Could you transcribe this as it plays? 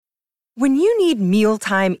When you need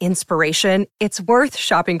mealtime inspiration, it's worth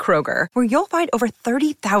shopping Kroger, where you'll find over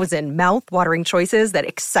 30,000 mouth-watering choices that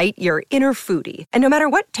excite your inner foodie. And no matter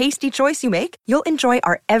what tasty choice you make, you'll enjoy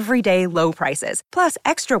our everyday low prices, plus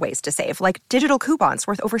extra ways to save, like digital coupons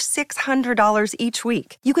worth over $600 each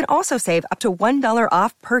week. You can also save up to $1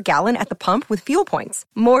 off per gallon at the pump with fuel points.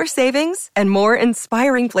 More savings and more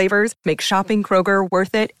inspiring flavors make shopping Kroger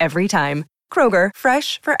worth it every time. Kroger,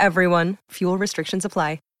 fresh for everyone. Fuel restrictions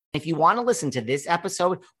apply. If you want to listen to this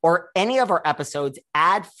episode or any of our episodes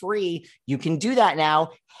ad-free, you can do that now.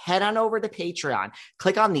 Head on over to Patreon.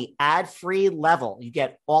 Click on the ad-free level. You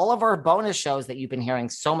get all of our bonus shows that you've been hearing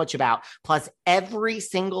so much about. Plus, every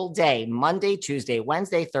single day, Monday, Tuesday,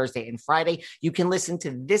 Wednesday, Thursday, and Friday, you can listen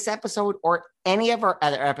to this episode or any of our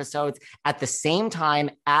other episodes at the same time,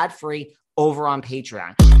 ad-free, over on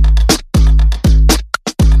Patreon.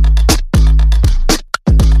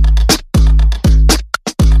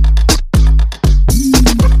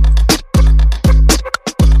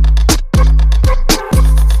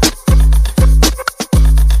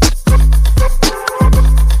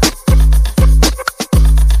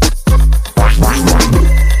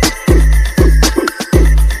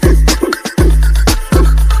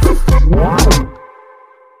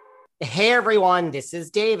 Hey everyone, this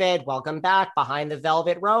is David. Welcome back behind the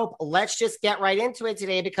velvet rope. Let's just get right into it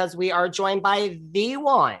today because we are joined by the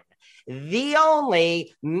one, the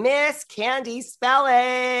only Miss Candy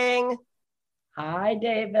Spelling. Hi,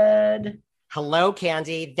 David. Hello,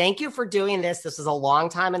 Candy. Thank you for doing this. This is a long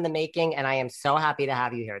time in the making, and I am so happy to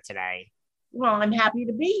have you here today. Well, I'm happy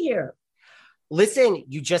to be here. Listen,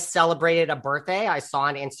 you just celebrated a birthday. I saw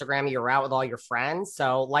on Instagram you were out with all your friends,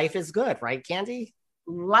 so life is good, right, Candy?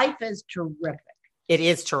 Life is terrific. It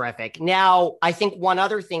is terrific. Now, I think one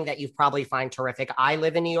other thing that you probably find terrific, I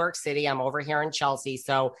live in New York City. I'm over here in Chelsea.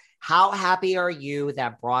 So how happy are you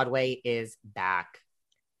that Broadway is back?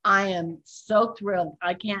 I am so thrilled.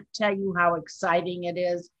 I can't tell you how exciting it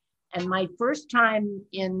is. And my first time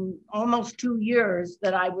in almost 2 years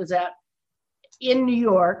that I was in New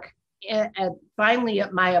York, finally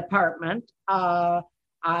at my apartment,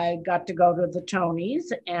 I got to go to the Tonys.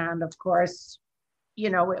 And of course, you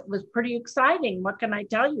know, it was pretty exciting. What can I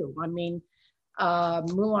tell you? I mean,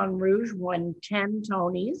 Moulin Rouge won 10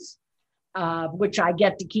 Tonys, which I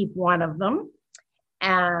get to keep one of them.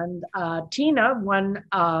 And Tina won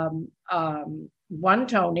one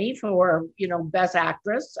Tony for, you know, Best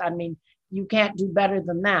Actress. I mean, you can't do better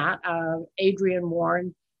than that. Adrienne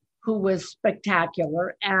Warren, who was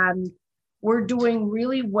spectacular. And we're doing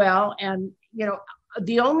really well. And, you know,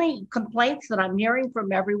 the only complaints that I'm hearing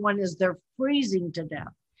from everyone is they're freezing to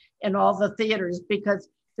death in all the theaters because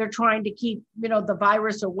they're trying to keep, you know, the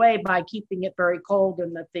virus away by keeping it very cold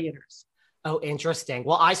in the theaters. Oh, interesting.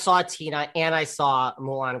 Well, I saw Tina and I saw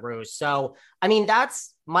Moulin Rouge. So, I mean,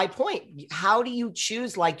 that's my point. How do you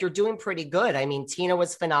choose? Like, you're doing pretty good. I mean, Tina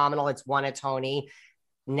was phenomenal. It's won a Tony.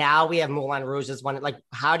 Now we have Moulin Rouge as one. Like,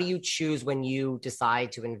 how do you choose when you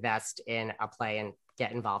decide to invest in a play and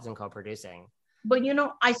get involved in co-producing? But, you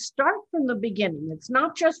know, I start from the beginning. It's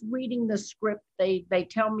not just reading the script. They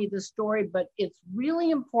tell me the story, but it's really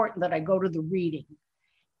important that I go to the reading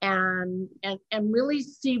and really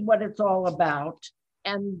see what it's all about.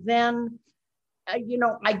 And then, you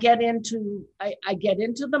know, I get into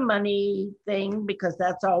the money thing because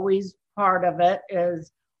that's always part of it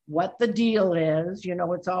is what the deal is. You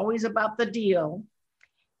know, it's always about the deal.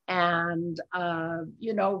 And,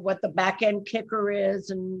 you know, what the back end kicker is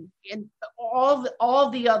and all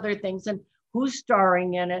the other things and who's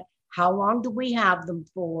starring in it. How long do we have them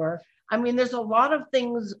for? I mean, there's a lot of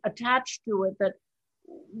things attached to it that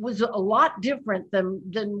was a lot different than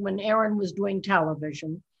when Aaron was doing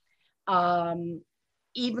television. Even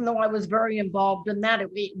though I was very involved in that,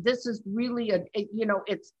 this is really you know,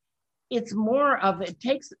 it's more of, it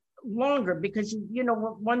takes longer because, you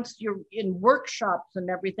know, once you're in workshops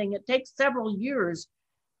and everything, it takes several years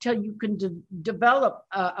till you can develop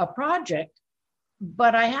a project.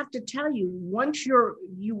 But I have to tell you, once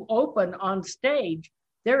you open on stage,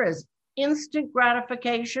 there is instant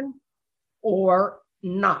gratification or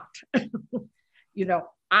not. You know,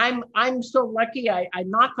 I'm so lucky. I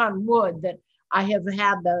knock on wood that I have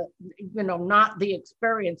had not the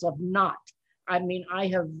experience of not. I mean, I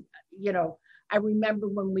have, you know, I remember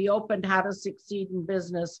when we opened How to Succeed in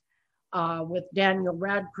Business with Daniel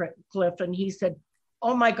Radcliffe, and he said,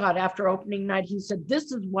 oh my God, after opening night, he said,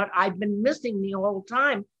 this is what I've been missing the whole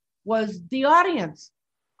time was the audience.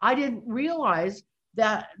 I didn't realize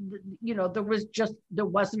that, you know, there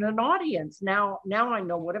wasn't an audience. Now I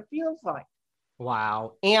know what it feels like.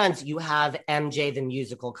 Wow. And you have MJ the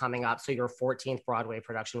musical coming up. So your 14th Broadway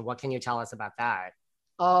production. What can you tell us about that?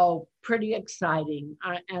 Oh, pretty exciting.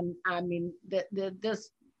 And I mean, this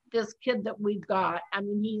kid that we've got, I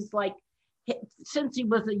mean, he's like, since he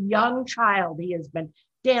was a young child, he has been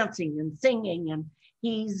dancing and singing, and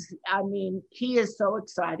I mean, he is so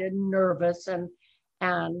excited and nervous, and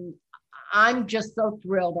I'm just so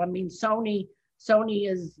thrilled. I mean, Sony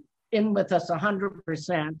is in with us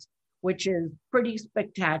 100%, which is pretty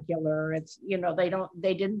spectacular. It's,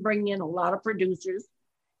 they didn't bring in a lot of producers.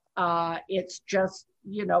 It's just,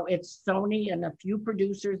 it's Sony and a few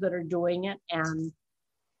producers that are doing it. And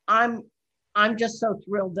I'm just so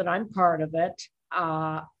thrilled that I'm part of it.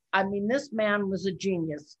 I mean, this man was a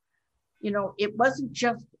genius. It wasn't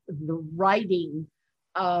just the writing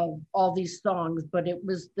of all these songs, but it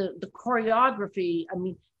was the choreography. I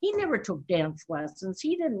mean, he never took dance lessons.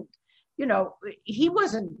 He didn't, he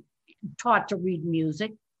wasn't taught to read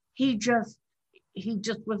music. He just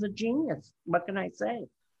was a genius. What can I say?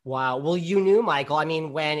 Wow. Well, you knew Michael. I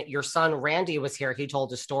mean, when your son Randy was here, he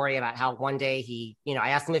told a story about how one day I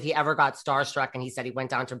asked him if he ever got starstruck, and he said he went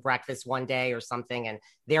down to breakfast one day or something, and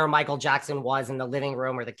there Michael Jackson was in the living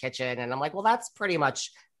room or the kitchen. And I'm like, well, that's pretty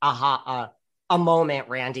much a moment,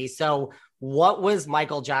 Randy. So what was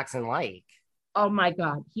Michael Jackson like? Oh my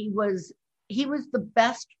God. He was the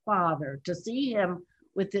best father. To see him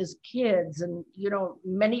with his kids, and,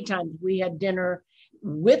 many times we had dinner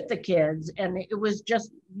with the kids, and it was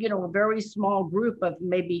just, a very small group of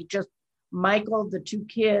maybe just Michael, the two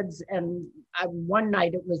kids, and one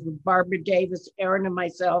night it was with Barbara Davis, Aaron, and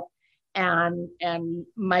myself, and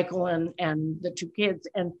Michael and the two kids,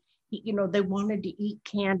 and they wanted to eat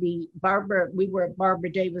candy. We were at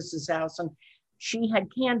Barbara Davis's house, and she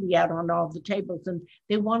had candy out on all the tables, and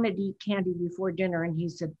they wanted to eat candy before dinner, and he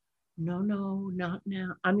said, no, not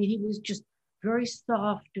now. I mean, he was just very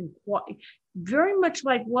soft and quiet, very much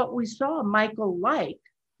like what we saw Michael like.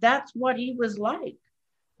 That's what he was like.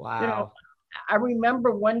 Wow. I remember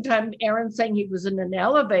one time Aaron saying he was in an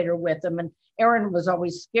elevator with him, and Aaron was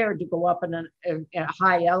always scared to go up in a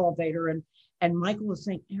high elevator, and Michael was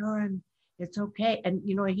saying, Aaron, it's okay. And,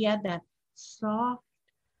 he had that soft,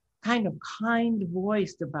 kind of kind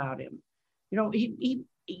voice about him.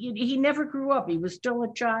 He never grew up. He was still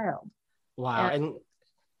a child. Wow.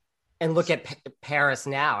 And look at Paris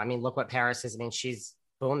now. I mean, look what Paris is. I mean, she's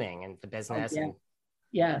booming in the business. Oh, yeah. And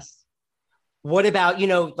yes. What about,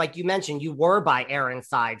 like you mentioned, you were by Aaron's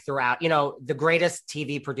side throughout, the greatest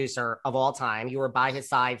TV producer of all time. You were by his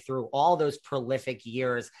side through all those prolific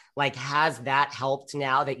years. Like, has that helped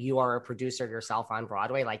now that you are a producer yourself on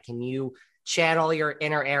Broadway? Like, can you channel your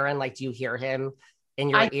inner Aaron? Like, do you hear him in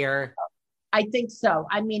your ear? I think so.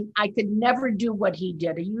 I mean, I could never do what he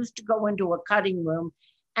did. He used to go into a cutting room,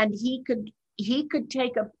 and he could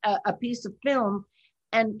take a piece of film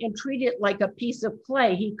and treat it like a piece of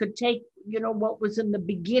clay. He could take, what was in the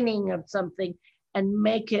beginning of something and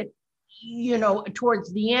make it,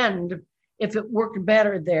 towards the end, if it worked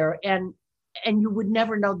better there. And you would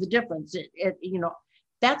never know the difference.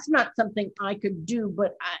 That's not something I could do,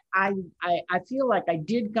 but I feel like I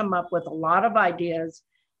did come up with a lot of ideas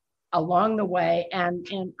along the way, and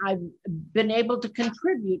I've been able to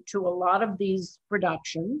contribute to a lot of these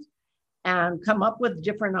productions and come up with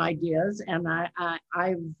different ideas, and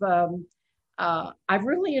I've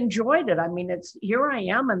really enjoyed it. I mean, here I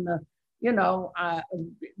am in the,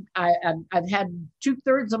 I've had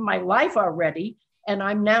 2/3 of my life already, and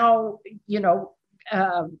I'm now,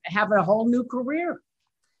 have a whole new career.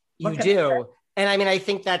 You do. And I mean, I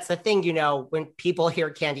think that's the thing, when people hear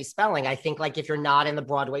Candy Spelling, I think like if you're not in the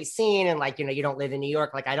Broadway scene and like, you don't live in New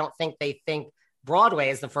York, like I don't think they think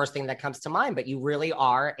Broadway is the first thing that comes to mind, but you really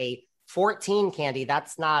are a 14 Candy.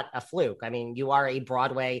 That's not a fluke. I mean, you are a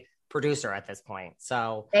Broadway producer at this point.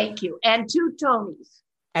 So thank you. And 2 Tonys.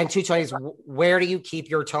 And 2 Tonys. Where do you keep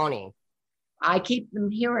your Tony? I keep them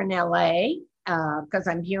here in LA because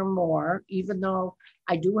I'm here more, even though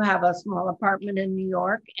I do have a small apartment in New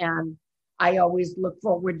York, and I always look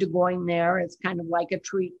forward to going there. It's kind of like a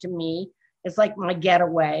treat to me. It's like my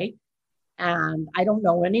getaway. And I don't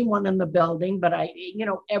know anyone in the building, but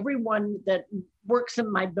everyone that works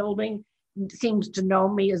in my building seems to know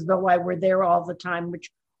me as though I were there all the time, which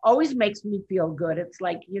always makes me feel good. It's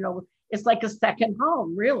like, it's like a second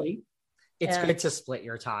home, really. It's good to split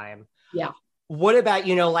your time. Yeah. What about,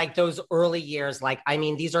 like those early years? Like, I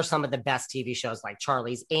mean, these are some of the best TV shows like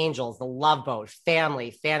Charlie's Angels, The Love Boat,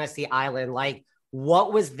 Family, Fantasy Island. Like,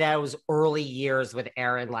 what was those early years with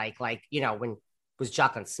Aaron like? Like, when was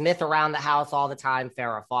Jacqueline Smith around the house all the time?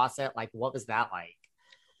 Farrah Fawcett? Like, what was that like?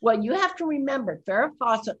 Well, you have to remember, Farrah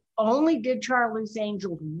Fawcett only did Charlie's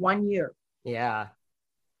Angels 1 year. Yeah.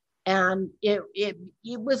 And it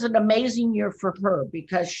was an amazing year for her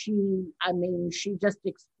because she just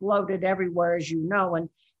exploded everywhere, as you know,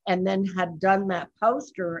 and then had done that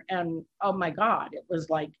poster, and oh my God, it was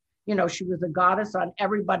like, she was a goddess on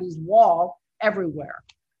everybody's wall everywhere.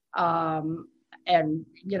 And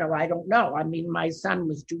I don't know. I mean, my son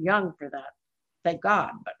was too young for that, thank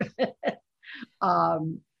God. But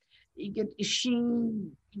she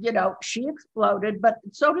exploded, but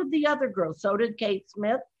so did the other girls. So did Kate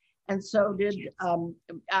Smith. And so did,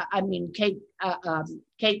 Kate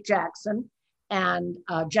Jackson and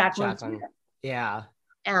Jacqueline Smith. Yeah.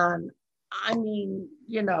 And I mean,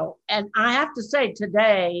 and I have to say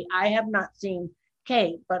today, I have not seen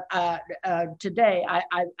Kate, but today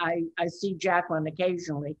I see Jacqueline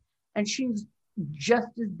occasionally, and she's just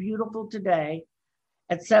as beautiful today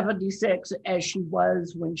at 76 as she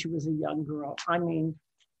was when she was a young girl. I mean,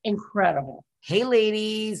 incredible. Hey,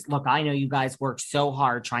 ladies. Look, I know you guys work so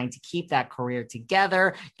hard trying to keep that career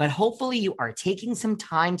together, but hopefully you are taking some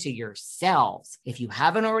time to yourselves. If you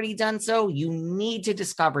haven't already done so, you need to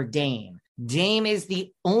discover Dame. Dame is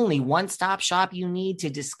the only one-stop shop you need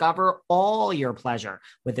to discover all your pleasure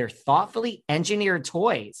with their thoughtfully engineered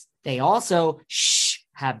toys. They also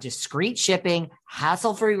have discreet shipping,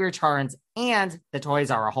 hassle-free returns, and the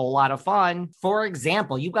toys are a whole lot of fun. For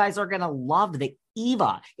example, you guys are going to love the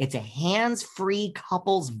Eva. It's a hands-free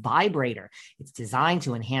couples vibrator. It's designed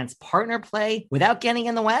to enhance partner play without getting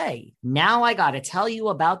in the way. Now I got to tell you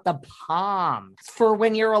about the Palm for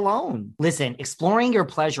when you're alone. Listen, exploring your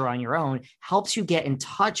pleasure on your own helps you get in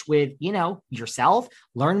touch with, yourself,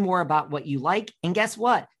 learn more about what you like, and guess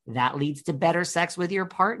what? That leads to better sex with your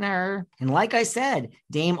partner. And like I said,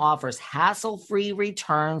 Dame offers hassle-free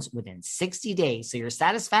returns within 60 days, so your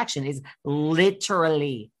satisfaction is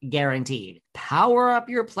literally guaranteed. Power up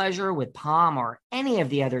your pleasure with Palm or any of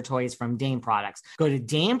the other toys from Dame Products. Go to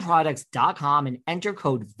dameproducts.com and enter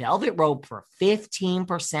code VELVETROPE for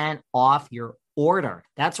 15% off your order.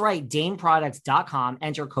 That's right, dameproducts.com.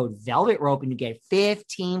 Enter code VELVETROPE and you get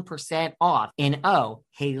 15% off. And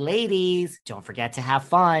hey ladies, don't forget to have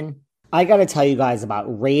fun. I got to tell you guys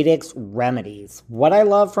about Radix Remedies. What I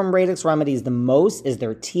love from Radix Remedies the most is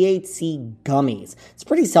their THC gummies. It's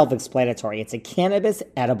pretty self-explanatory. It's a cannabis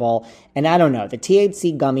edible, and I don't know, the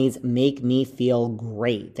THC gummies make me feel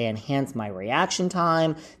great. They enhance my reaction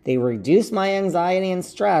time. They reduce my anxiety and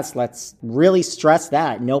stress. Let's really stress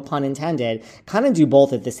that, no pun intended. Kind of do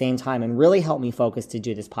both at the same time and really help me focus to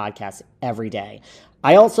do this podcast every day.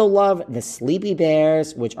 I also love the Sleepy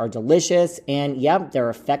Bears, which are delicious, and yep, they're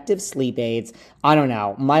effective sleep aids. I don't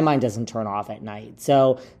know, my mind doesn't turn off at night.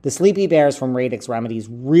 So the Sleepy Bears from Radix Remedies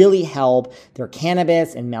really help. They're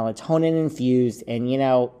cannabis and melatonin infused, and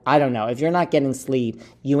I don't know, if you're not getting sleep,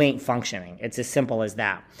 you ain't functioning. It's as simple as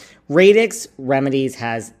that. Radix Remedies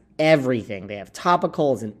has everything. They have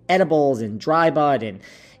topicals and edibles and dry bud, and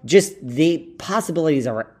just the possibilities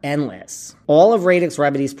are endless. All of Radix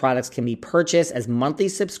Remedies products can be purchased as monthly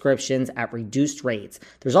subscriptions at reduced rates.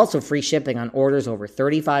 There's also free shipping on orders over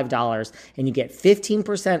 $35, and you get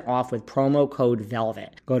 15% off with promo code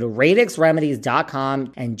VELVET. Go to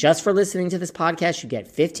radixremedies.com, and just for listening to this podcast, you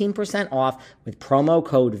get 15% off with promo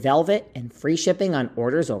code VELVET and free shipping on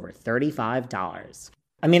orders over $35.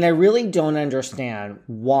 I mean, I really don't understand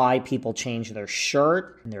why people change their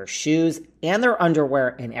shirt and their shoes and their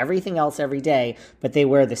underwear and everything else every day, but they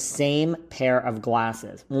wear the same pair of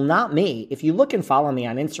glasses. Well, not me. If you look and follow me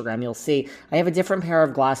on Instagram, you'll see I have a different pair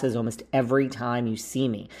of glasses almost every time you see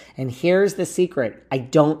me. And here's the secret. I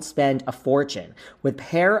don't spend a fortune. With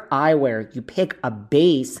Pair Eyewear, you pick a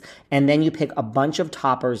base and then you pick a bunch of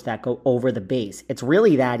toppers that go over the base. It's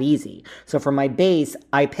really that easy. So for my base,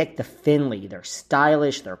 I picked the Finley. They're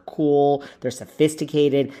stylish, they're cool, they're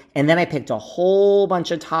sophisticated, and then I picked a whole bunch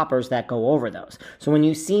of toppers that go over those. So when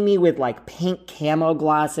you see me with like pink camo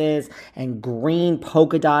glasses and green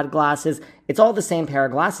polka dot glasses, it's all the same pair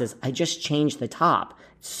of glasses. I just changed the top.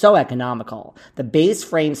 So economical. The base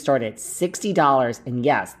frames start at $60, and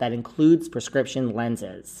yes, that includes prescription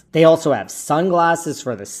lenses. They also have sunglasses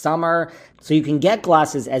for the summer, so you can get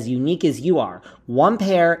glasses as unique as you are. One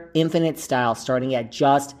pair, infinite style, starting at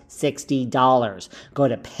just $60. Go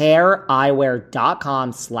to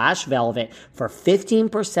paireyewear.com/velvet for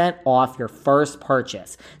 15% off your first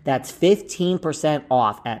purchase. That's 15%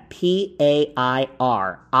 off at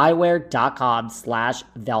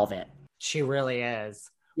paireyewear.com/velvet. She really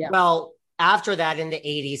is. Yeah. Well, after that in the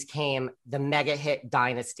 80s came the mega hit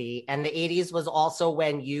Dynasty. And the 80s was also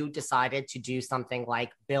when you decided to do something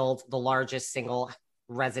like build the largest single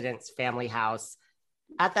residence family house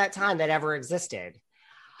at that time that ever existed.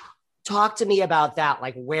 Talk to me about that.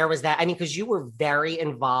 Like, where was that? I mean, because you were very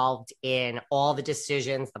involved in all the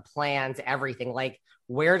decisions, the plans, everything. Like,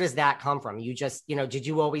 where does that come from? You just, did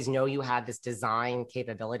you always know you had this design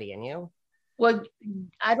capability in you? Well,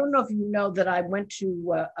 I don't know if you know that I went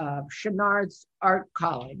to Chenard's Art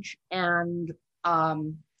College, and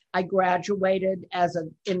I graduated as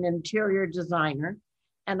an interior designer,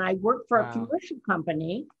 and I worked for a commercial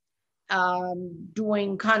company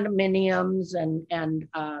doing condominiums and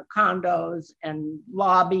condos and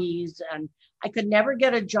lobbies. And I could never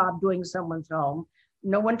get a job doing someone's home.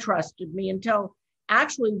 No one trusted me until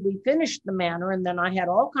actually we finished the Manor. And then I had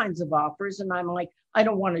all kinds of offers. And I'm like, I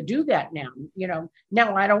don't want to do that now.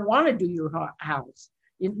 Now I don't want to do your house.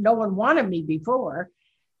 No one wanted me before.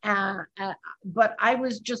 But I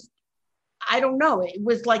was just, I don't know. It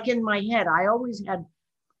was like in my head. I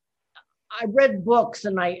read books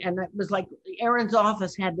and it was like Erin's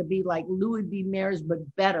office had to be like Louis B. Mayer's, but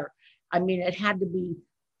better. I mean, it had to be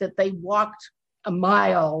that they walked a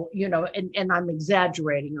mile, and I'm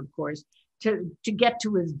exaggerating, of course, to get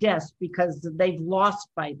to his desk because they've lost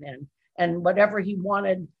by then. And whatever he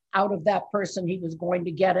wanted out of that person, he was going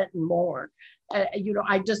to get it and more. I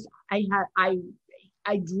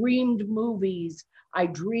dreamed movies. I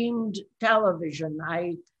dreamed television.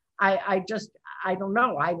 I don't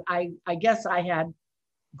know. I guess I had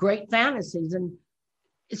great fantasies. And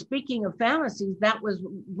speaking of fantasies, that was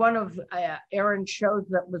one of Erin's shows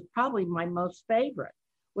that was probably my most favorite,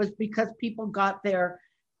 was because people got their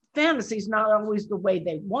fantasies, not always the way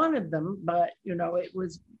they wanted them, but, it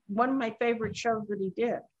was one of my favorite shows that he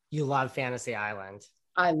did. You love Fantasy Island.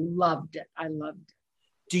 I loved it.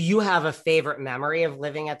 Do you have a favorite memory of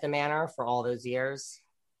living at the Manor for all those years?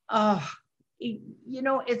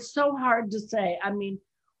 It's so hard to say. I mean,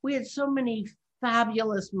 we had so many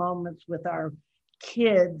fabulous moments with our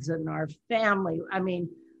kids and our family. I mean,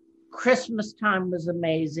 Christmas time was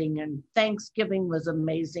amazing and Thanksgiving was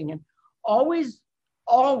amazing. And always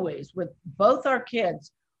with both our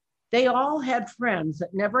kids, they all had friends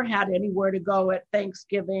that never had anywhere to go at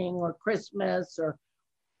Thanksgiving or Christmas or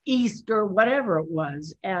Easter, whatever it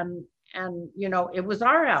was. And it was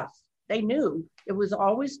our house. They knew it was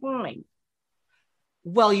always fine.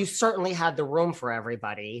 Well, you certainly had the room for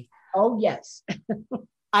everybody. Oh, yes.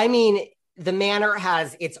 I mean, the Manor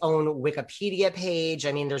has its own Wikipedia page.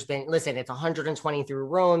 I mean, it's 123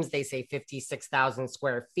 rooms. They say 56,000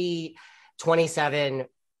 square feet, 27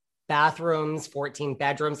 bathrooms, 14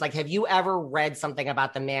 bedrooms. Like, have you ever read something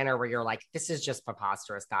about the Manor where you're like, this is just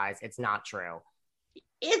preposterous, guys? It's not true.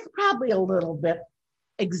 It's probably a little bit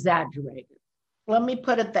exaggerated. Let me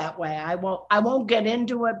put it that way. I won't get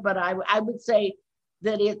into it, but I would say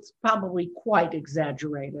that it's probably quite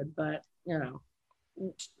exaggerated, but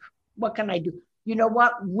what can I do? You know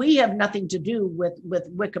what? We have nothing to do with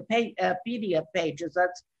Wikipedia pages.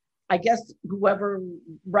 That's, I guess, whoever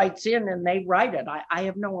writes in and they write it. I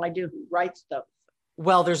have no idea who writes those.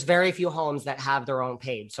 Well, there's very few homes that have their own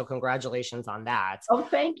page. So congratulations on that. Oh,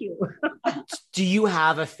 thank you. Did you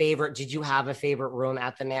have a favorite room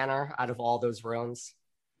at the Manor out of all those rooms?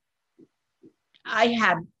 I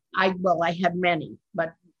had many,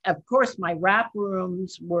 but of course my wrap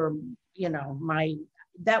rooms were,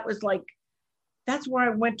 that's where I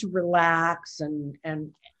went to relax and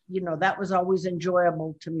that was always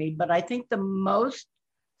enjoyable to me. But I think the most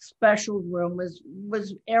special room was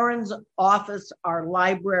Erin's office, our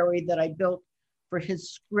library that I built for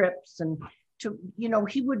his scripts. And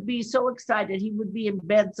he would be so excited. He would be in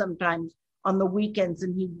bed sometimes on the weekends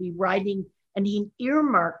and he'd be writing and he'd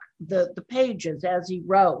earmark the pages as he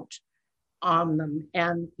wrote on them.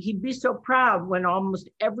 And he'd be so proud when almost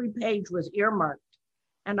every page was earmarked.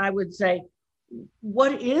 And I would say,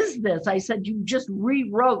 what is this? I said, you just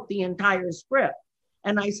rewrote the entire script.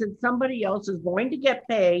 And I said, somebody else is going to get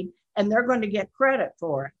paid and they're going to get credit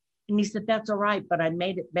for it. And he said, that's all right, but I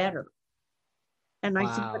made it better. And I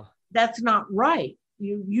said, but that's not right.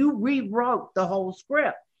 You rewrote the whole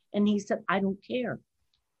script. And he said, I don't care.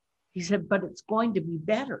 He said, but it's going to be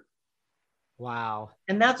better. Wow.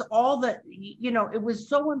 And that's all that, it was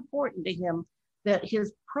so important to him that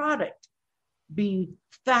his product be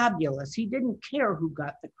fabulous. He didn't care who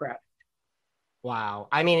got the credit. Wow.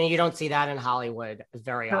 I mean, you don't see that in Hollywood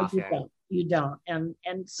very often. You don't.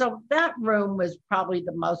 And so that room was probably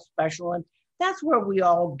the most special. And that's where we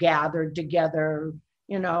all gathered together.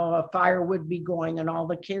 A fire would be going and all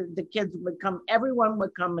the kids would come, everyone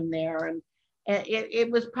would come in there. And it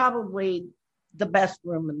was probably the best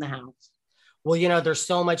room in the house. Well, there's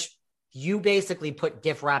so much. You basically put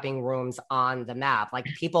gift wrapping rooms on the map. Like,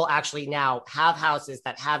 people actually now have houses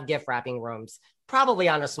that have gift wrapping rooms probably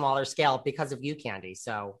on a smaller scale because of you, Candy.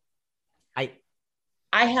 So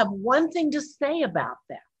I have one thing to say about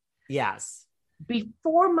that. yes.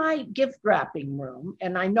 Before my gift wrapping room,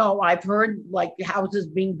 and I know I've heard like houses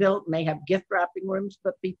being built and they have gift wrapping rooms,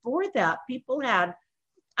 but before that, people had,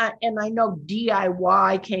 and I know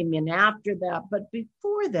DIY came in after that, but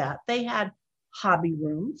before that, they had hobby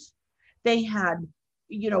rooms. They had,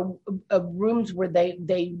 rooms where they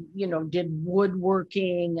did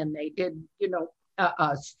woodworking and they did,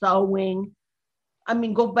 sewing. I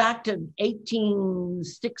mean, go back to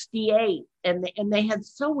 1868, and they had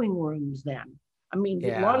sewing rooms then. I mean,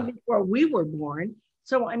 long before we were born.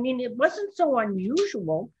 So, I mean, it wasn't so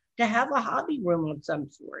unusual to have a hobby room of some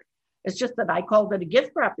sort. It's just that I called it a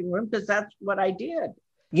gift wrapping room because that's what I did.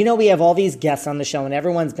 You know, we have all these guests on the show and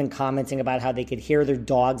everyone's been commenting about how they could hear their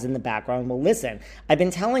dogs in the background. Well, listen, I've been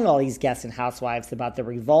telling all these guests and housewives about the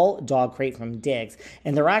Revolt dog crate from Diggs,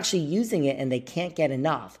 and they're actually using it and they can't get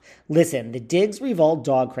enough. Listen, the Diggs Revolt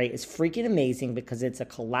dog crate is freaking amazing because it's a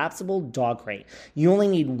collapsible dog crate. You only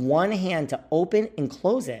need one hand to open and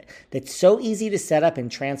close it. That's so easy to set up and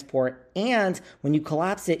transport, and when you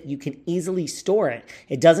collapse it, you can easily store it.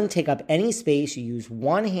 It doesn't take up any space. You use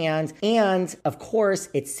one hand, and of course,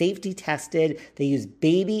 it's safety tested. They use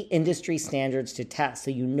baby industry standards to test.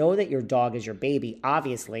 So you know that your dog is your baby,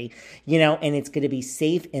 obviously, and it's going to be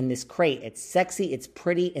safe in this crate. It's sexy, it's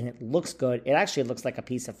pretty, and it looks good. It actually looks like a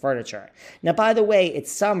piece of furniture. Now, by the way,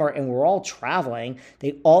 it's summer and we're all traveling.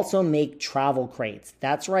 They also make travel crates.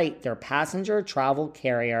 That's right. They're passenger travel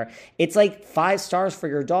carrier. It's like 5 stars for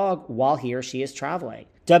your dog while he or she is traveling.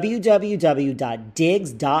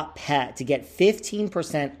 www.diggs.pet to get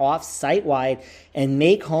 15% off site-wide and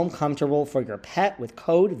make home comfortable for your pet with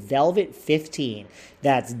code VELVET15.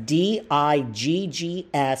 That's DIGGS.PET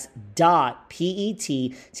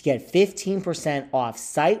to get 15% off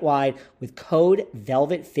site-wide with code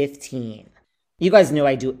VELVET15. You guys know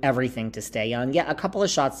I do everything to stay young. Yeah, a couple of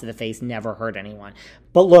shots to the face never hurt anyone.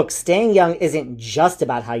 But look, staying young isn't just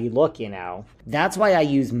about how you look, That's why I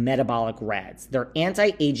use Metabolic Reds. They're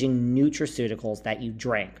anti-aging nutraceuticals that you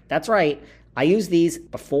drink. That's right. I use these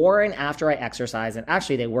before and after I exercise, and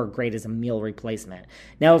actually they work great as a meal replacement.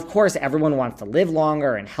 Now, of course, everyone wants to live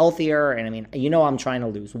longer and healthier, and I mean, I'm trying to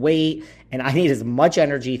lose weight, and I need as much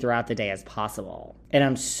energy throughout the day as possible. And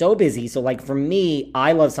I'm so busy, so like for me,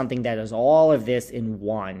 I love something that does all of this in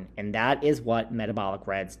one, and that is what Metabolic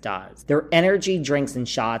Reds does. They're energy drinks and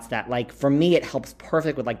shots that, like, for me, it helps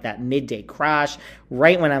perfect with like that midday crash,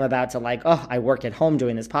 right when I'm about to I work at home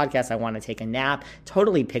doing this podcast, I want to take a nap,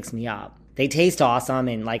 totally picks me up. They taste awesome,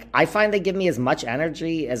 and I find they give me as much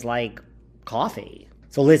energy as coffee.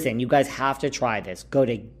 So listen, you guys have to try this. Go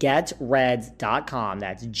to getreds.com.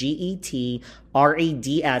 That's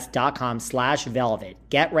GETREDS.com/velvet.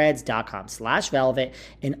 Getreds.com/velvet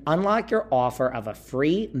and unlock your offer of a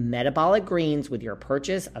free metabolic greens with your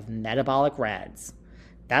purchase of Metabolic Reds.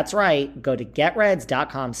 That's right. Go to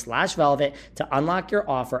getreds.com/velvet to unlock your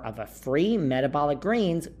offer of a free metabolic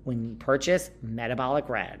greens when you purchase Metabolic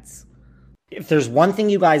Reds. If there's one thing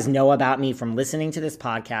you guys know about me from listening to this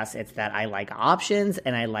podcast, it's that I like options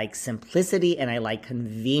and I like simplicity and I like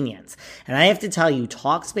convenience. And I have to tell you,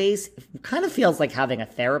 Talkspace kind of feels like having a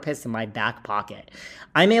therapist in my back pocket.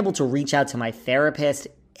 I'm able to reach out to my therapist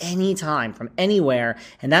anytime from anywhere,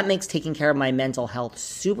 and that makes taking care of my mental health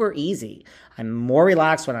super easy. I'm more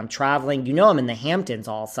relaxed when I'm traveling. I'm in the Hamptons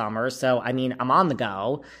all summer, so I'm on the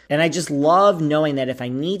go. And I just love knowing that if I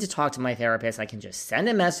need to talk to my therapist, I can just send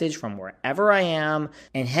a message from wherever I am,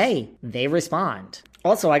 and hey, they respond.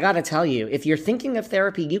 Also, I gotta tell you, if you're thinking of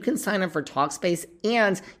therapy, you can sign up for Talkspace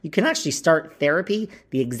and you can actually start therapy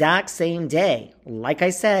the exact same day. Like I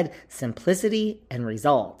said, simplicity and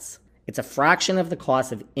results. It's a fraction of the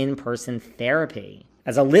cost of in-person therapy.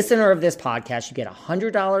 As a listener of this podcast, you get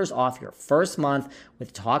 $100 off your first month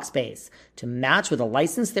with Talkspace. To match with a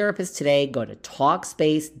licensed therapist today, go to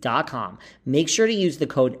Talkspace.com. Make sure to use the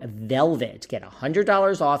code VELVET to get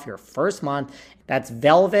 $100 off your first month. That's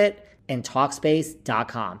VELVET and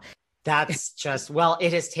Talkspace.com. That's just,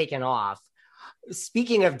 it has taken off.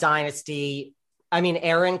 Speaking of Dynasty,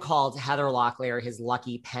 Aaron called Heather Locklear his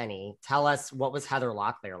lucky penny. Tell us, what was Heather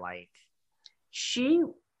Locklear like?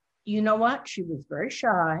 You know what? She was very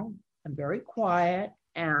shy and very quiet.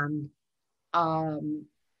 And I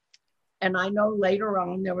know later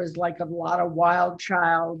on there was a lot of wild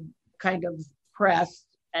child kind of press.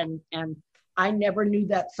 And I never knew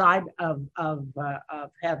that side of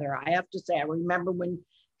Heather. I have to say, I remember when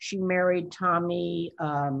she married Tommy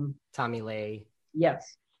Lee.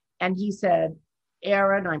 Yes. And he said,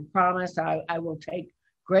 Aaron, I promise I will take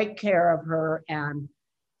great care of her. And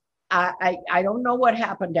I don't know what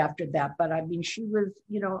happened after that, but I mean, she was,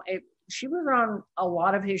 she was on a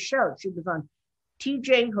lot of his shows. She was on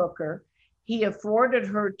TJ Hooker. He afforded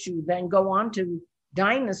her to then go on to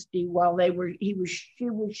Dynasty while she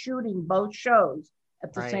was shooting both shows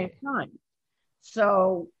at the same time.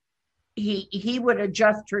 So he would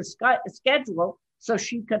adjust her schedule so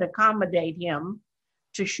she could accommodate him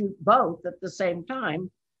to shoot both at the same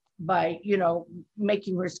time by,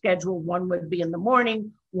 making her schedule. One would be in the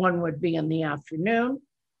morning, one would be in the afternoon.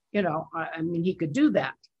 I mean, he could do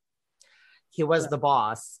that. He was the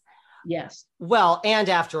boss. Yes. Well, and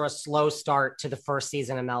after a slow start to the first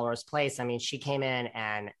season of Melrose Place, I mean, she came in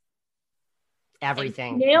and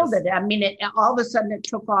everything nailed it. I mean, all of a sudden it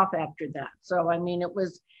took off after that. So, I mean,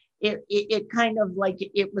 it kind of like,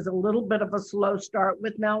 it was a little bit of a slow start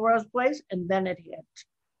with Melrose Place, and then it hit.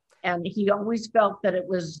 And he always felt that it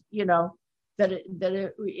was, that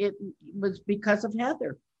it was because of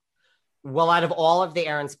Heather. Well, out of all of the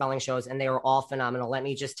Aaron Spelling shows, and they were all phenomenal, let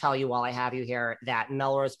me just tell you while I have you here that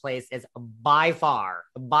Melrose Place is by far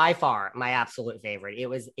my absolute favorite. It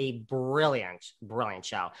was a brilliant, brilliant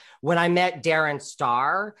show. When I met Darren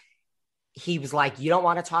Star, he was like, "You don't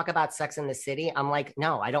want to talk about Sex in the City?" I'm like,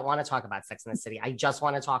 "No, I don't want to talk about Sex in the City. I just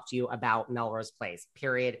want to talk to you about Melrose Place,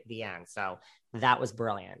 period, the end." So that was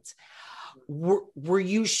brilliant. Were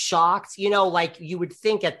you shocked? Like you would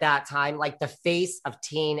think at that time, like the face of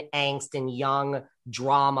teen angst and young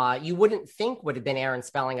drama, you wouldn't think would have been Aaron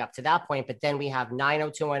Spelling up to that point. But then we have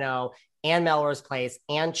 90210 and Melrose Place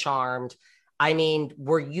and Charmed. I mean,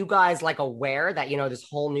 were you guys like aware that, this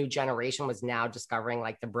whole new generation was now discovering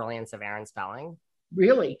like the brilliance of Aaron Spelling?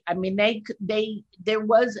 Really? I mean, there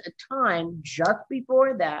was a time just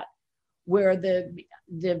before that where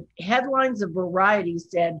the headlines of Variety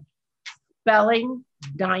said, Spelling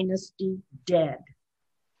Dynasty dead.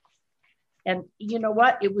 And you know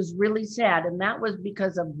what? It was really sad. And that was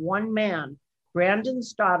because of one man. Brandon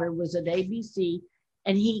Stoddard was at ABC,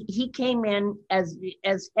 and he came in as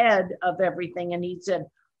head of everything. And he said,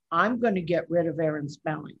 I'm going to get rid of Aaron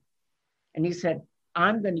Spelling. And he said,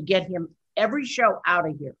 I'm going to get him every show out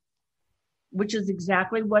of here, which is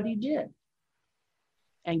exactly what he did.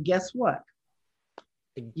 And guess what?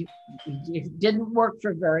 It didn't work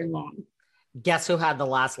for very long. Guess who had the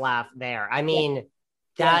last laugh there? I mean,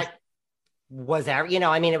 that was there,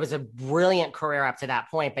 I mean, it was a brilliant career up to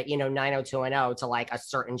that point, but 90210 to like a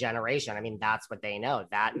certain generation. I mean, that's what they know,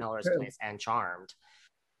 that Melrose Place and Charmed.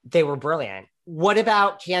 They were brilliant. What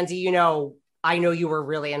about Candy? I know you were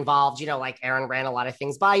really involved, like Aaron ran a lot of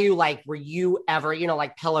things by you. Like, were you ever,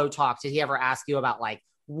 like Pillow Talk? Did he ever ask you about like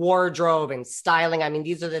wardrobe and styling? I mean,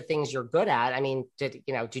 these are the things you're good at. I mean, did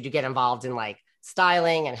you get involved in like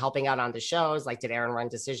styling and helping out on the shows? Like, did Aaron run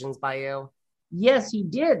decisions by you? Yes, he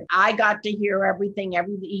did. I got to hear everything.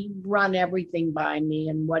 He'd run everything by me.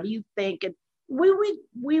 And what do you think? And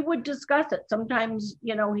we would discuss it. Sometimes,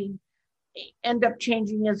 he'd end up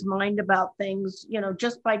changing his mind about things,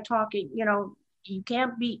 just by talking. You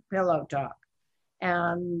can't beat Pillow Talk.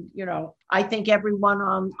 And, I think everyone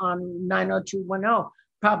on 90210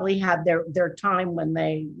 probably had their time when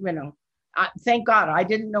they, thank God I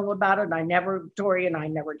didn't know about it. Tori and I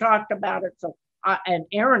never talked about it. So, and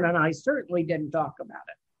Aaron and I certainly didn't talk about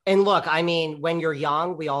it. And look, I mean, when you're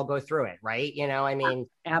young, we all go through it, right? I mean.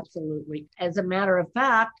 Absolutely. As a matter of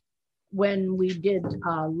fact, when we did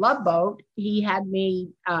Love Boat, he had me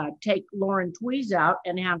take Lauren Tweez out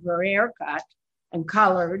and have her hair cut and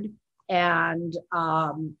colored. And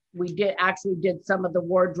we did some of the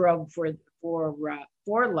wardrobe for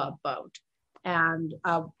Love Boat. And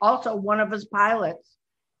also one of his pilots.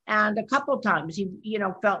 And a couple of times he,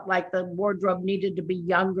 felt like the wardrobe needed to be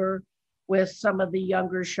younger with some of the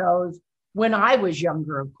younger shows when I was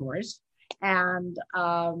younger, of course. And,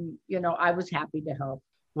 I was happy to help.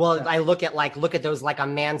 Well, so. I look at those like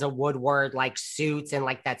Amanda Woodward, like suits and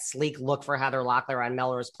like that sleek look for Heather Locklear on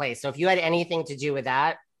Melrose Place. So if you had anything to do with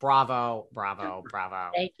that, bravo, bravo,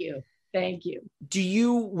 bravo. Thank you.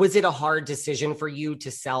 Was it a hard decision for you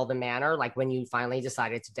to sell the Manor? Like when you finally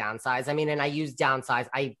decided to downsize? I mean, and I use downsize.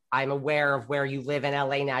 I'm aware of where you live in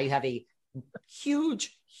LA now. You have a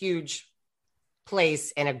huge, huge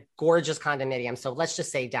place and a gorgeous condominium. So let's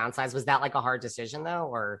just say downsize. Was that like a hard decision though,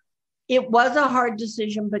 or? It was a hard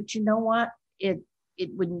decision, but you know what?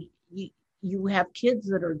 When you have kids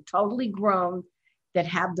that are totally grown, that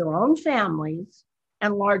have their own families,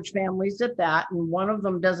 and large families at that. And one of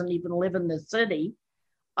them doesn't even live in the city.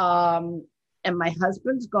 And my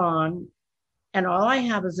husband's gone. And all I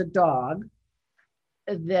have is a dog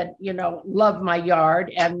that, loved my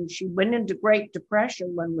yard. And she went into Great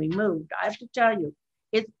Depression when we moved. I have to tell you,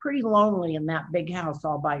 it's pretty lonely in that big house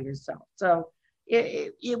all by yourself. So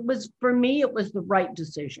it was, for me, it was the right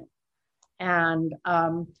decision. And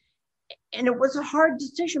it was a hard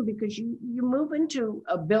decision because you move into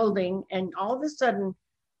a building and all of a sudden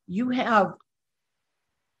you have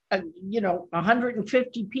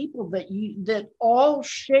 150 people that all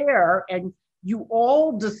share, and you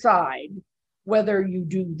all decide whether you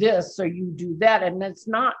do this or you do that, and it's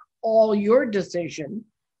not all your decision.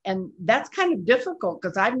 And that's kind of difficult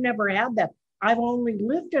because I've never had that. I've only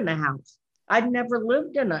lived in a house. I've never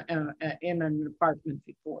lived in an apartment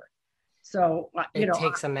before. So it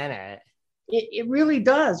takes a minute. It really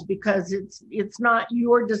does, because it's not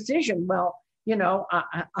your decision. Well,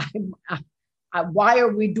 why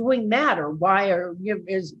are we doing that? Or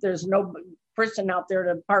there's no person out there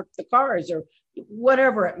to park the cars, or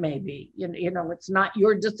whatever it may be. It's not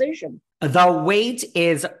your decision. The wait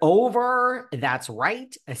is over. That's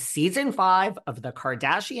right. Season 5 of The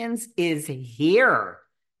Kardashians is here.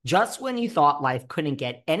 Just when you thought life couldn't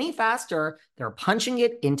get any faster, they're punching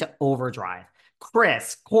it into overdrive.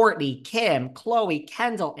 Kris, Kourtney, Kim, Khloe,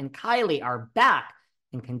 Kendall, and Kylie are back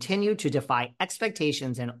and continue to defy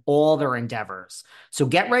expectations in all their endeavors. So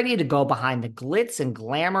get ready to go behind the glitz and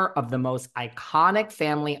glamour of the most iconic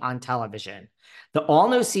family on television. The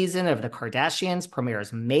all-new season of The Kardashians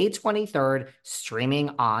premieres May 23rd, streaming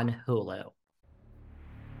on Hulu.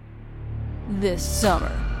 This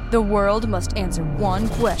summer, the world must answer one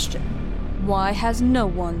question. Why has no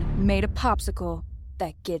one made a popsicle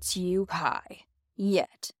that gets you high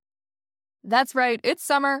yet? That's right, it's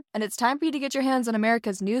summer, and it's time for you to get your hands on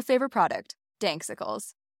America's new favorite product,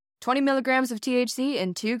 Danksicles. 20 milligrams of THC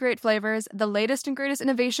in 2 great flavors, the latest and greatest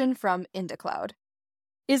innovation from IndaCloud.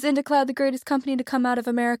 Is IndaCloud the greatest company to come out of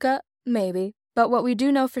America? Maybe. But what we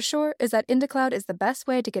do know for sure is that IndaCloud is the best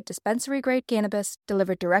way to get dispensary-grade cannabis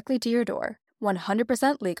delivered directly to your door,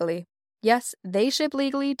 100% legally. Yes, they ship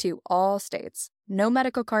legally to all states. No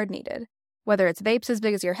medical card needed. Whether it's vapes as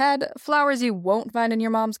big as your head, flowers you won't find in your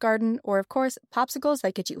mom's garden, or of course, popsicles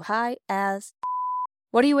that get you high as...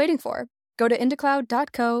 What are you waiting for? Go to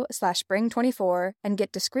indacloud.co/spring24 and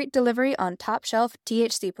get discreet delivery on top-shelf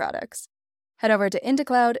THC products. Head over to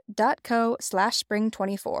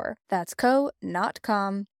indacloud.co/spring24. That's co, not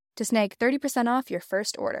com, to snag 30% off your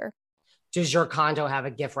first order. Does your condo have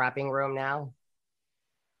a gift wrapping room now?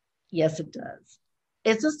 Yes, it does.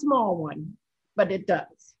 It's a small one, but it does.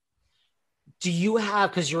 Do you have,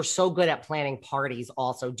 because you're so good at planning parties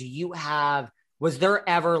also, was there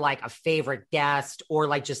ever like a favorite guest or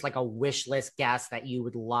like just like a wish list guest that you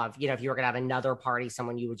would love? If you were going to have another party,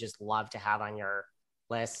 someone you would just love to have on your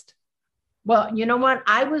list? Well, you know what?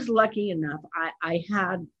 I was lucky enough. I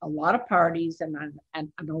had a lot of parties and a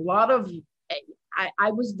lot of,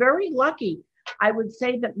 I was very lucky. I would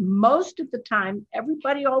say that most of the time,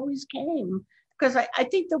 everybody always came because I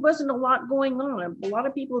think there wasn't a lot going on. A lot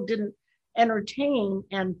of people didn't entertain.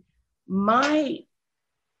 And I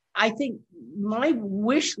think my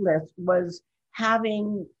wish list was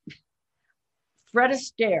having Fred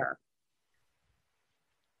Astaire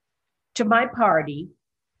to my party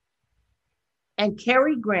and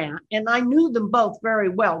Cary Grant, and I knew them both very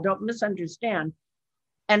well, don't misunderstand.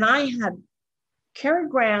 And I had Cary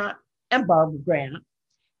Grant and Barbara Grant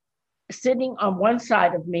sitting on one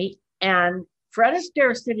side of me and Fred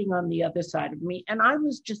Astaire sitting on the other side of me. And I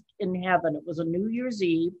was just in heaven. It was a New Year's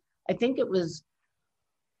Eve. I think it was,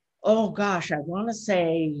 oh gosh, I want to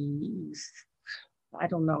say, I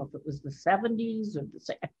don't know if it was the 70s or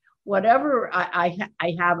whatever. I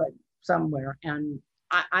have it somewhere. And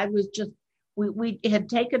I was just, we had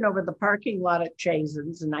taken over the parking lot at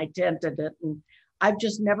Chasen's and I tented it. And I've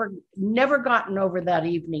just never gotten over that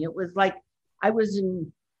evening. It was like I was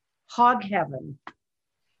in hog heaven.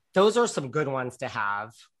 Those are some good ones to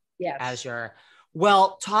have. Yes.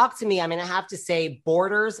 Well, talk to me. I'm going to have to say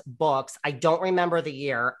Borders Books. I don't remember the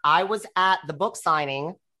year. I was at the book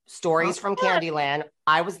signing, Stories from Candyland.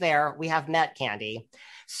 I was there. We have met, Candy.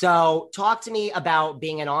 So talk to me about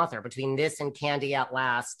being an author between this and Candy at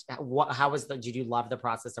Last. Did you love the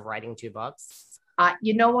process of writing 2 books?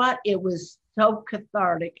 You know what? It was so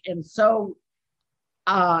cathartic and so,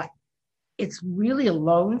 it's really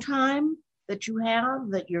alone time that you have,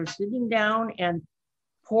 that you're sitting down and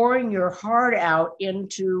pouring your heart out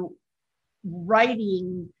into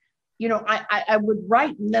writing. I would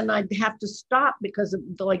write and then I'd have to stop because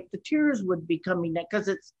the tears would be coming out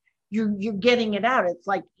because you're getting it out. It's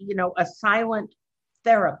like, a silent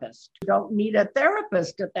therapist. You don't need a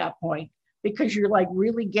therapist at that point because you're like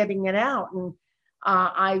really getting it out. And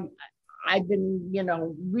I've been,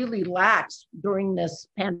 really lax during this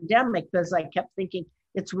pandemic because I kept thinking,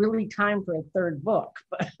 it's really time for a third book.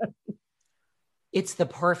 But it's the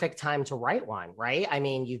perfect time to write one, right? I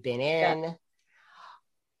mean, you've been in. Yeah.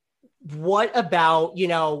 What about,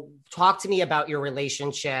 talk to me about your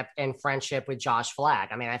relationship and friendship with Josh Fleck.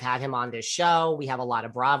 I mean, I've had him on this show. We have a lot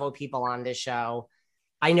of Bravo people on this show.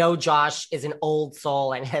 I know Josh is an old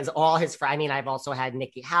soul and has all his friends. I mean, I've also had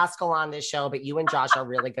Nikki Haskell on this show, but you and Josh are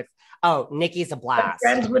really good. Oh, Nikki's a blast.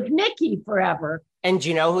 I'm friends with Nikki forever. And do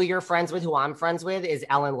you know who you're friends with? Who I'm friends with is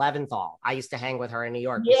Ellen Leventhal. I used to hang with her in New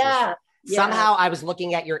York. Yeah. Somehow I was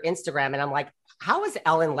looking at your Instagram and I'm like, how is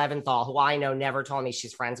Ellen Leventhal, who I know never told me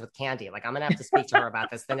she's friends with Candy? Like, I'm going to have to speak to her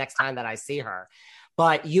about this the next time that I see her.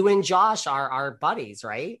 But you and Josh are buddies,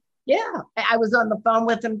 right? Yeah. I was on the phone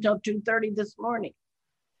with him till 2:30 this morning.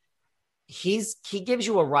 He gives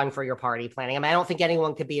you a run for your party planning. I mean, I don't think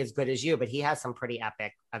anyone could be as good as you, but he has some pretty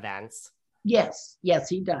epic events. Yes,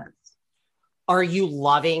 he does. Are you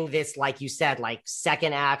loving this, like you said, like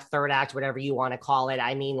second act, third act, whatever you want to call it?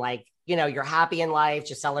 I mean, like, you're happy in life,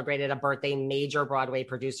 just celebrated a birthday, major Broadway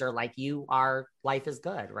producer, like life is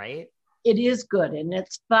good, right? It is good and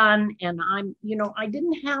it's fun. And I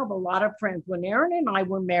didn't have a lot of friends. When Aaron and I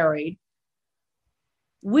were married,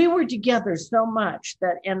 we were together so much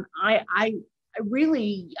that, and I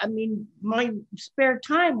really, my spare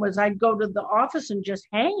time was I'd go to the office and just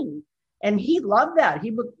hang. And he loved that.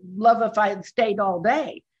 He would love if I had stayed all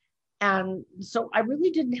day. And so I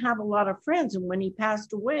really didn't have a lot of friends. And when he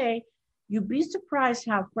passed away, you'd be surprised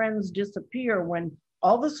how friends disappear when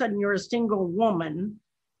all of a sudden you're a single woman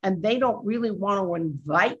and they don't really want to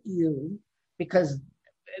invite you because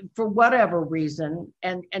for whatever reason.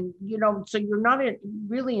 And so you're not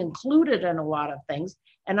really included in a lot of things.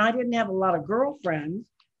 And I didn't have a lot of girlfriends.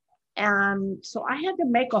 And so I had to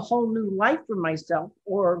make a whole new life for myself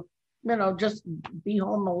or, just be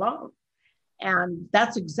home alone. And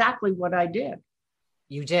that's exactly what I did.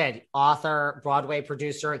 You did. Author, Broadway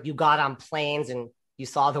producer, you got on planes and you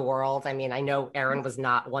saw the world. I mean, I know Aaron was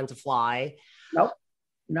not one to fly. Nope.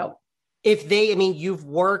 You've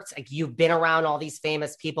worked, like you've been around all these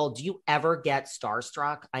famous people. Do you ever get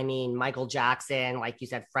starstruck? I mean, Michael Jackson, like you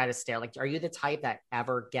said, Fred Astaire, like, are you the type that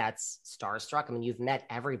ever gets starstruck? I mean, you've met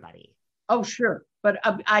everybody. Oh, sure. But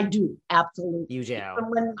I do. Absolutely. You do. Even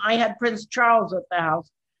when I had Prince Charles at the house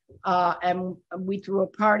and we threw a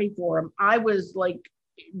party for him, I was like,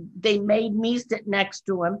 they made me sit next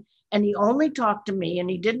to him and he only talked to me and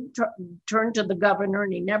he didn't turn to the governor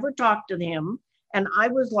and he never talked to him. And I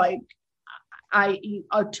was like,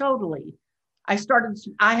 totally.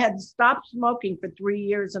 I had stopped smoking for 3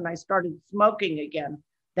 years and I started smoking again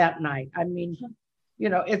that night. I mean,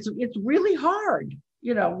 it's really hard,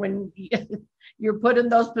 when you're put in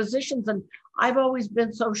those positions. And I've always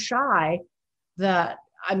been so shy that,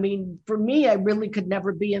 for me, I really could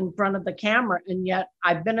never be in front of the camera. And yet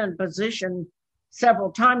I've been in a position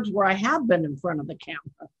several times where I have been in front of the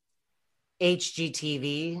camera.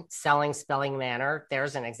 HGTV, Selling Spelling Manor.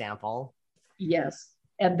 There's an example. Yes.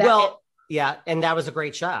 And that was a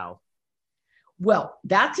great show. Well,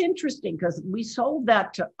 that's interesting because we sold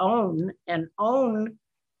that to OWN and OWN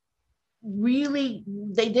really,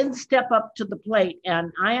 they didn't step up to the plate.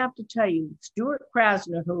 And I have to tell you, Stuart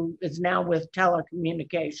Krasner, who is now with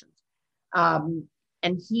telecommunications,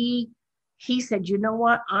 and he said, you know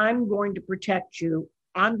what, I'm going to protect you.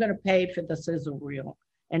 I'm going to pay for the sizzle reel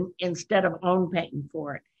and instead of OWN paying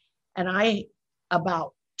for it. And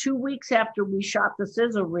about 2 weeks after we shot the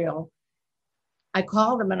sizzle reel, I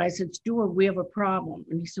called him and I said, Stuart, we have a problem.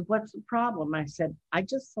 And he said, what's the problem? I said, I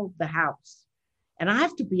just sold the house and I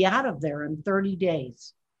have to be out of there in 30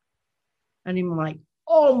 days. And I'm like,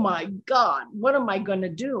 oh my God, what am I going to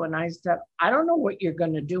do? And I said, I don't know what you're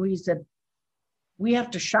going to do. He said, we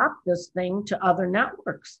have to shop this thing to other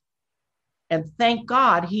networks. And thank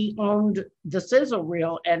God he owned the sizzle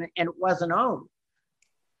reel and it wasn't OWN.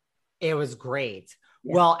 It was great.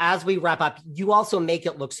 Yeah. Well, as we wrap up, you also make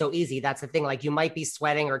it look so easy. That's the thing. Like you might be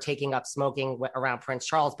sweating or taking up smoking around Prince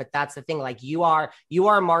Charles, but that's the thing. Like you are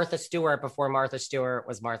Martha Stewart before Martha Stewart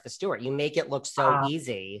was Martha Stewart. You make it look so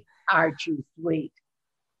easy. Aren't you sweet?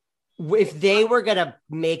 If they were going to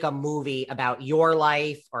make a movie about your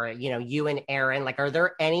life or, you and Aaron, like, are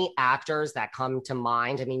there any actors that come to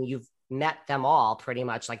mind? I mean, you've met them all pretty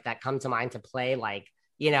much, like that come to mind to play like,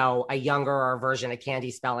 a younger version of Candy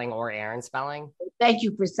Spelling or Aaron Spelling? Thank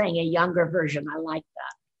you for saying a younger version. I like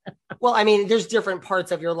that. Well, I mean, there's different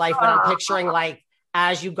parts of your life, but I'm picturing like,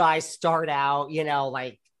 as you guys start out,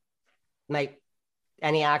 like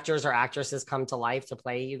any actors or actresses come to life to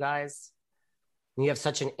play you guys. You have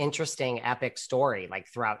such an interesting, epic story, like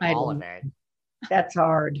throughout all of it. That's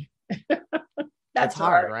hard. That's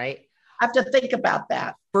hard, right? I have to think about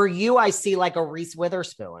that. For you, I see like a Reese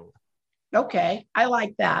Witherspoon. Okay. I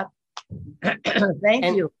like that.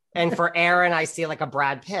 Thank you. And for Aaron, I see like a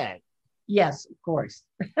Brad Pitt. Yes, of course.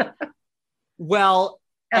 Well,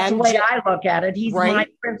 that's MJ, the way I look at it. He's right? my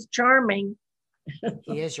Prince Charming.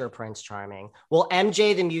 He is your Prince Charming. Well,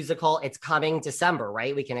 MJ the musical, it's coming December,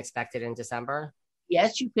 right? We can expect it in December.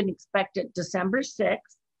 Yes, you can expect it December 6th.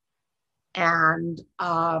 And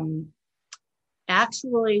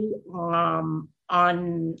actually, on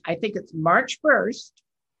I think it's March 1st,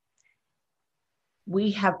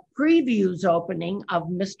 we have previews opening of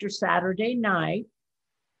Mr. Saturday Night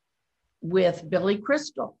with Billy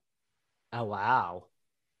Crystal. Oh, wow.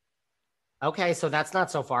 Okay, so that's not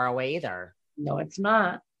so far away either. No, it's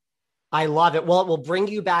not. I love it. Well, it will bring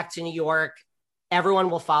you back to New York. Everyone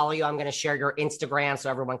will follow you. I'm going to share your Instagram so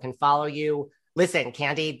everyone can follow you. Listen,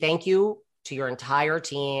 Candy, thank you to your entire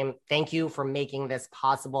team. Thank you for making this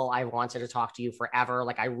possible. I wanted to talk to you forever.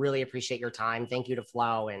 Like, I really appreciate your time. Thank you to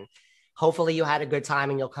Flo. And hopefully you had a good time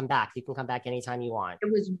and you'll come back. You can come back anytime you want.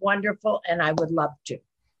 It was wonderful and I would love to.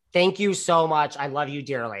 Thank you so much. I love you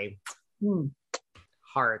dearly.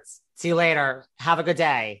 Hearts. See you later. Have a good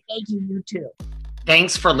day. Thank you. You too.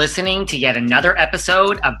 Thanks for listening to yet another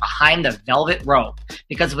episode of Behind the Velvet Rope.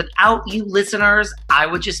 Because without you listeners, I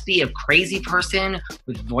would just be a crazy person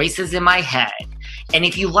with voices in my head. And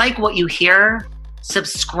if you like what you hear,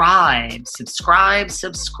 subscribe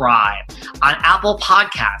on Apple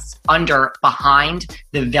Podcasts under Behind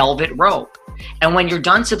the Velvet Rope. And when you're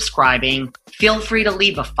done subscribing, feel free to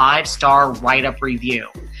leave a 5-star write-up review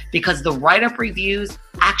because the write-up reviews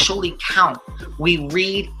actually count. We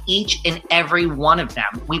read each and every one of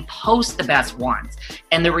them. We post the best ones,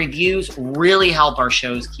 and the reviews really help our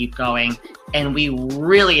shows keep going. And we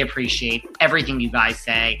really appreciate everything you guys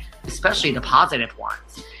say, especially the positive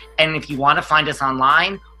ones. And if you want to find us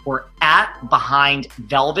online, we're at Behind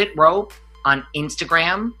Velvet Rope on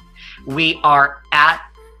Instagram. We are at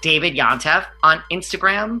David Yontef on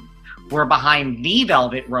Instagram. We're Behind the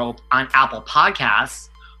Velvet Rope on Apple Podcasts.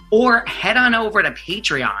 Or head on over to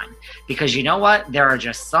Patreon because you know what? There are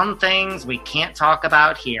just some things we can't talk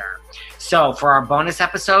about here. So for our bonus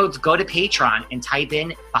episodes, go to Patreon and type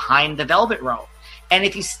in Behind the Velvet Rope. And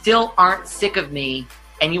if you still aren't sick of me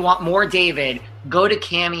and you want more David, go to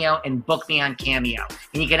Cameo and book me on Cameo.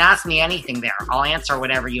 And you can ask me anything there. I'll answer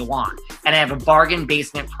whatever you want. And I have a bargain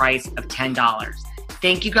basement price of $10.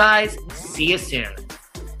 Thank you guys. See you soon.